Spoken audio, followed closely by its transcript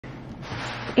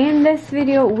In this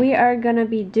video we are gonna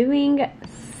be doing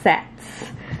sets.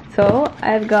 So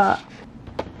I've got,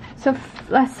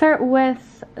 let's start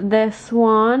with this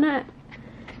one.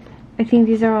 I think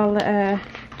these are all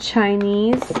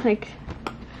Chinese, like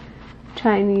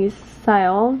Chinese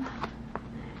style,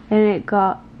 and it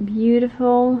got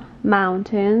beautiful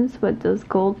mountains with those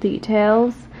gold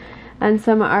details and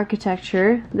some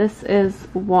architecture. This is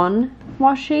one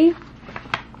washi.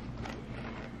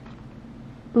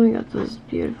 We got those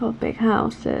beautiful big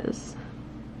houses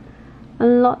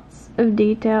and lots of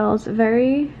details,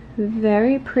 very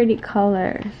pretty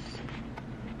colors.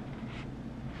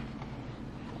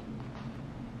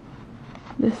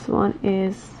 This one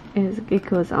is it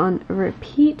goes on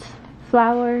repeat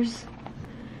flowers.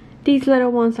 These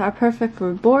little ones are perfect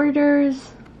for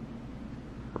borders.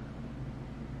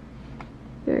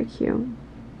 Very cute.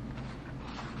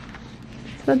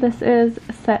 So this is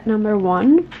set number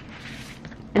 1.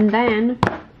 And then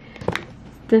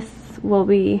this will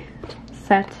be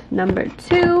set number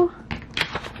 2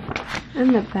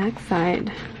 and the back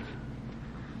side.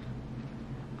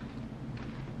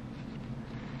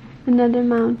 Another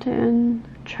mountain,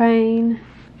 train,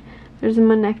 there's a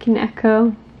mannequin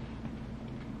echo.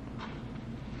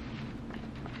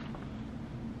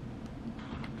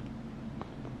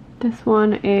 This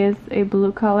one is a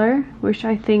blue color, which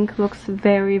I think looks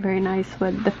very nice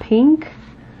with the pink.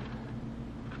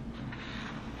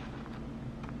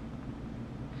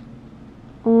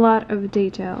 A lot of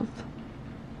details.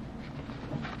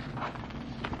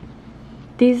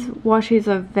 These washis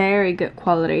are very good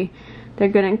quality. They're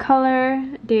good in color.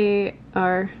 The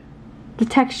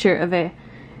texture of it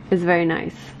is very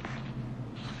nice.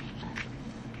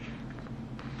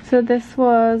 So this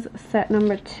was set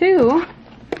number 2.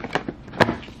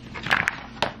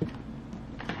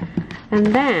 And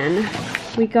then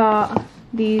we got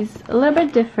these a little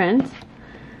bit different.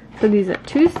 So these are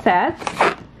 2 sets.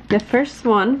 The first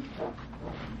one,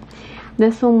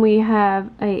 this one we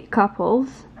have a couples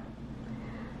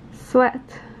sweat,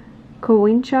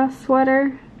 Coincha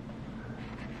sweater.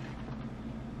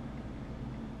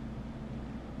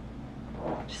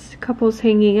 Just couples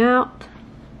hanging out.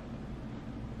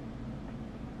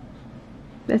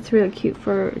 That's really cute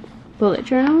for bullet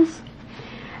journals.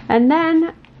 And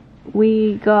then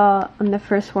we got, on the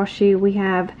first washi, we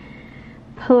have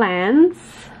plants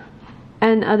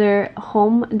and other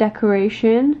home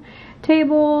decoration,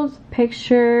 tables,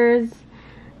 pictures,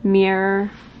 mirror,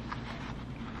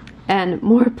 and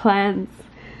more plants.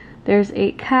 There's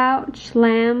a couch,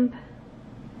 lamp,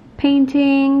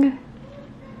 painting,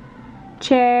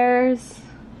 chairs,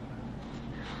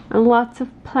 and lots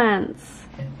of plants.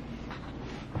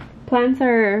 Plants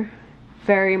are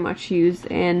very much used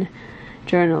in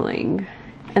journaling.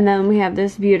 And then we have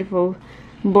this beautiful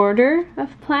border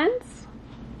of plants.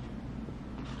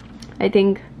 I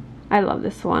think I love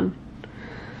this one.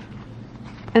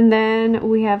 And then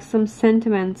we have some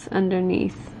sentiments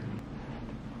underneath.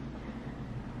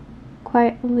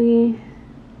 Quietly,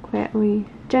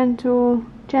 gentle,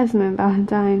 Jasmine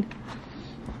Valentine.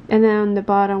 And then on the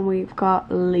bottom we've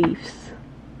got leaves.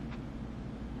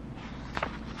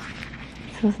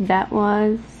 So that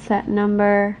was set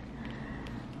number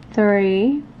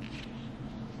 3.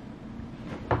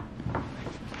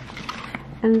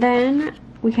 And then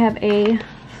we have a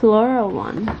floral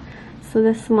one. So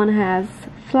this one has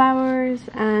flowers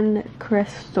and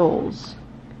crystals.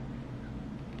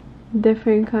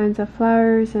 Different kinds of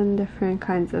flowers and different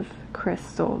kinds of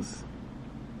crystals.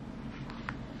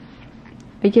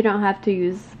 But you don't have to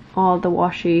use all the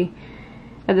washi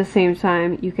at the same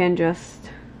time. You can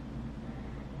just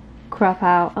crop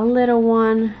out a little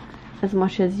one as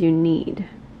much as you need.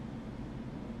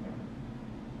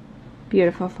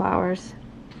 Beautiful flowers.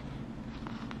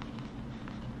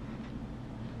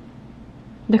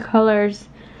 The colors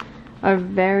are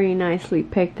very nicely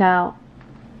picked out.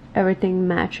 Everything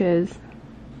matches.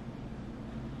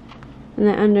 And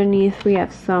then underneath we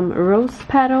have some rose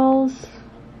petals.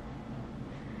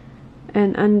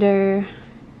 And under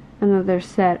another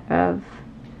set of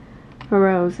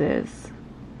roses.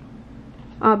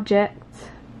 Objects.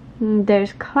 And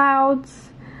there's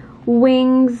clouds,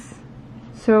 wings.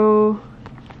 So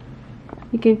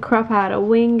you can crop out a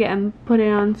wing and put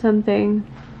it on something.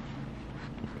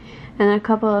 And a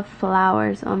couple of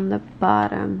flowers on the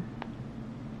bottom.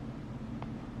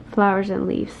 Flowers and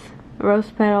leaves.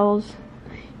 Rose petals.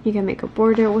 You can make a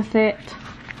border with it.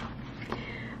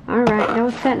 Alright, that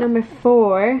was set number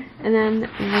 4. And then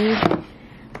we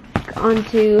go on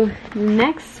to the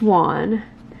next one.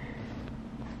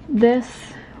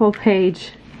 This whole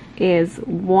page is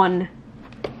one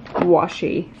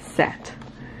washi set.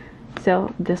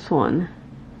 So this one,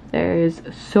 there's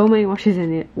so many washes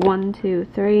in it. 1, 2,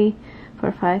 3,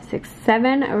 4, 5, 6,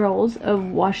 7 rolls of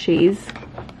washies.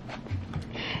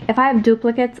 If I have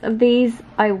duplicates of these,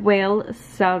 I will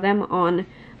sell them on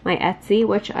my Etsy,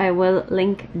 which I will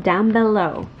link down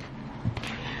below.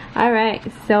 Alright,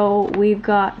 so we've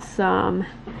got some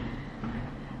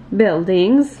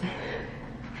buildings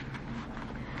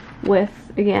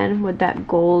with, again, with that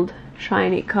gold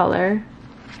shiny color.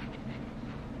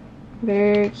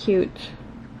 Very cute.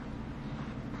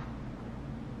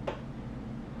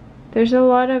 There's a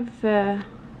lot of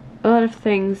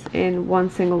things in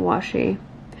one single washi.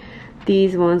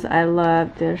 These ones I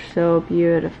love. They're so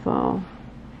beautiful.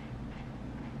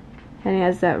 And it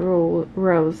has that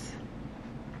rose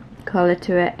color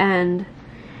to it, and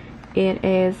it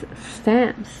is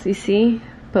stamps. You see,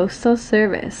 postal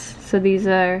service. So these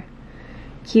are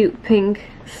cute pink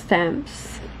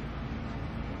stamps,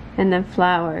 and then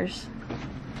flowers.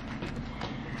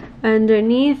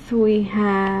 Underneath we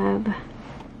have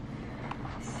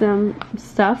some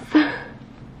stuff.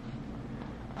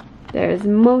 There's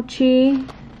mochi,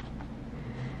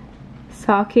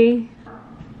 sake.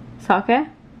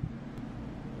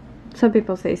 Some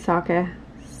people say sake,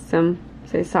 some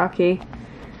say sake,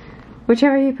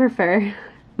 whichever you prefer.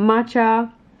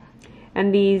 Matcha,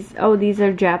 and these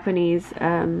are Japanese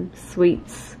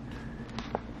sweets.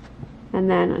 And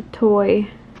then a toy,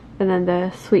 and then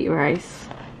the sweet rice.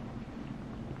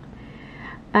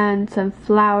 And some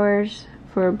flowers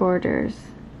for borders.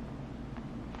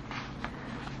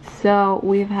 So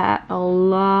we've had a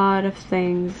lot of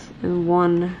things in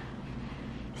one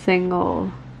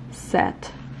single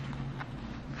set.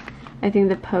 I think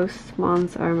the post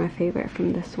ones are my favorite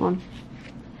from this one.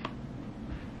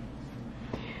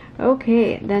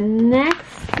 Okay, the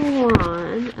next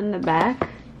one on the back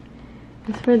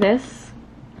is for this.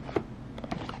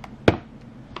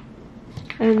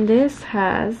 And this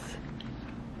has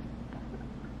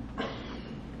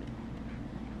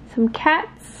some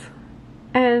cats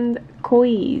and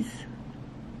kois.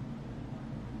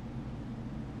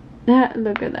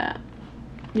 Look at that.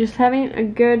 Just having a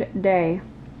good day.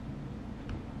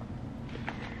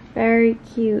 Very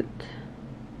cute.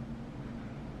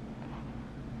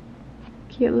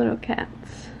 Cute little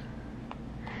cats.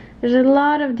 There's a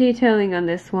lot of detailing on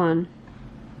this one.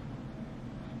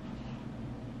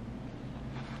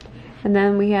 And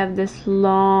then we have this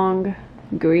long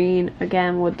green,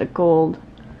 again with the gold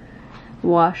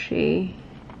washi.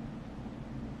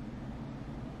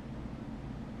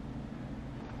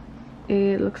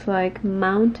 It looks like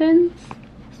mountains,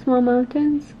 small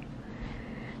mountains.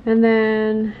 And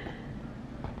then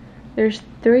there's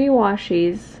 3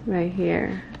 washis right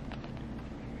here.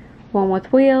 One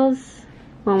with wheels,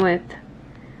 one with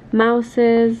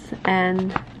mouses,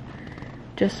 and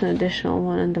just an additional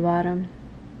one on the bottom.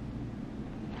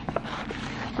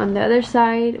 On the other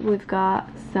side, we've got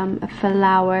some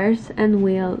flowers and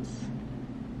wheels.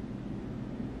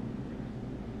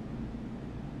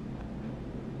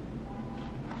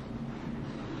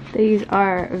 These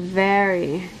are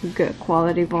very good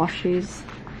quality washis.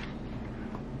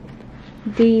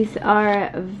 These are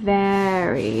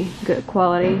very good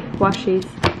quality washis.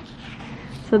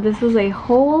 So this is a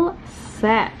whole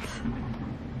set.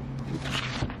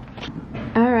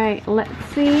 Alright, let's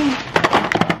see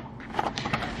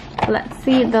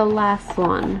the last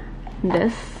one.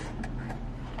 This.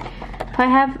 If I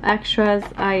have extras,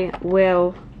 I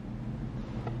will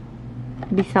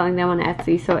be selling them on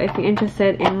Etsy. So if you're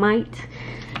interested, it might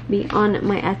be on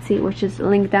my Etsy, which is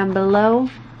linked down below.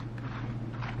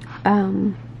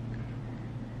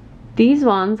 These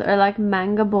ones are like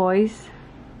manga boys.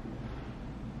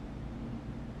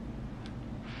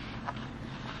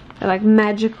 They're like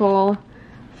magical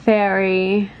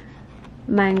fairy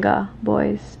manga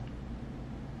boys.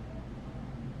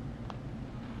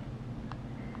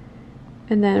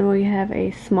 And then we have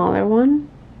a smaller one.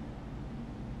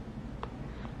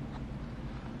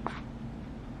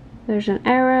 There's an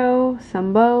arrow,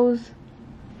 some bows.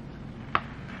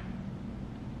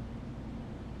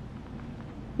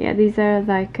 Yeah, these are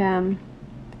like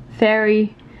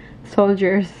fairy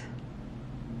soldiers.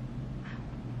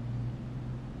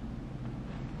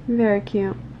 Very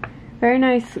cute. Very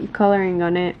nice coloring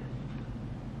on it.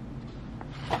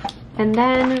 And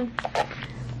then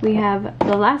we have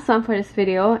the last one for this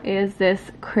video is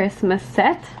this Christmas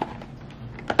set.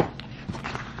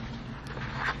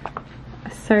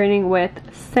 Starting with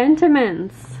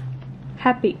sentiments.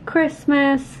 Happy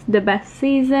Christmas, the best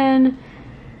season,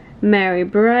 Merry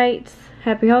Bright,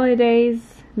 Happy Holidays,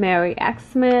 Merry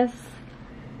Xmas,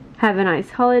 have a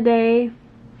nice holiday,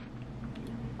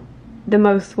 the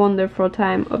most wonderful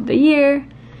time of the year.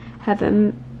 Have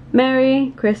a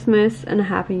Merry Christmas and a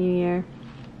Happy New Year.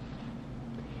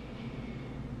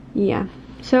 Yeah,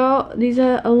 so these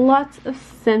are a lot of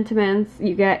sentiments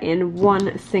you get in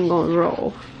one single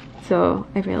roll, so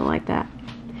I really like that.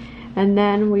 And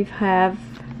then we have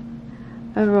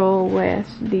a roll with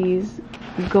these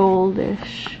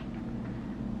goldish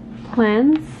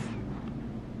plants,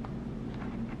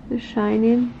 the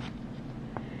shining.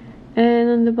 And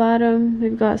on the bottom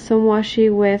we've got some washi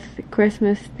with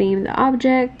Christmas themed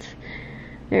objects.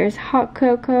 There's hot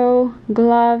cocoa,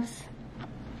 gloves,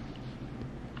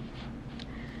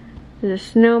 there's a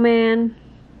snowman,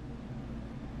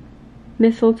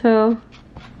 mistletoe,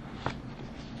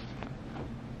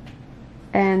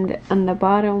 and on the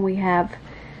bottom we have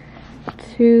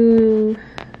 2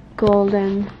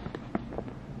 golden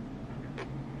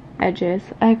edges.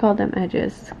 I call them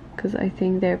edges because I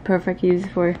think they're perfect use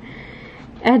for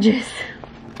edges.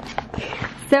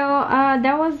 So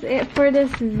that was it for this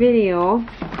video.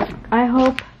 I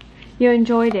hope you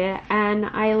enjoyed it, and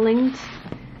I linked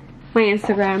my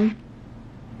Instagram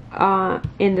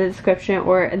in the description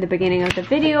or at the beginning of the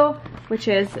video, which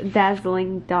is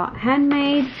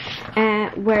dazzling.handmade,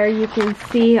 and where you can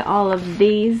see all of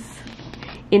these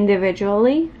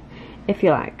individually if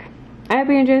you like. I hope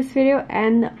you enjoyed this video,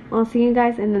 and I'll see you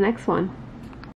guys in the next one.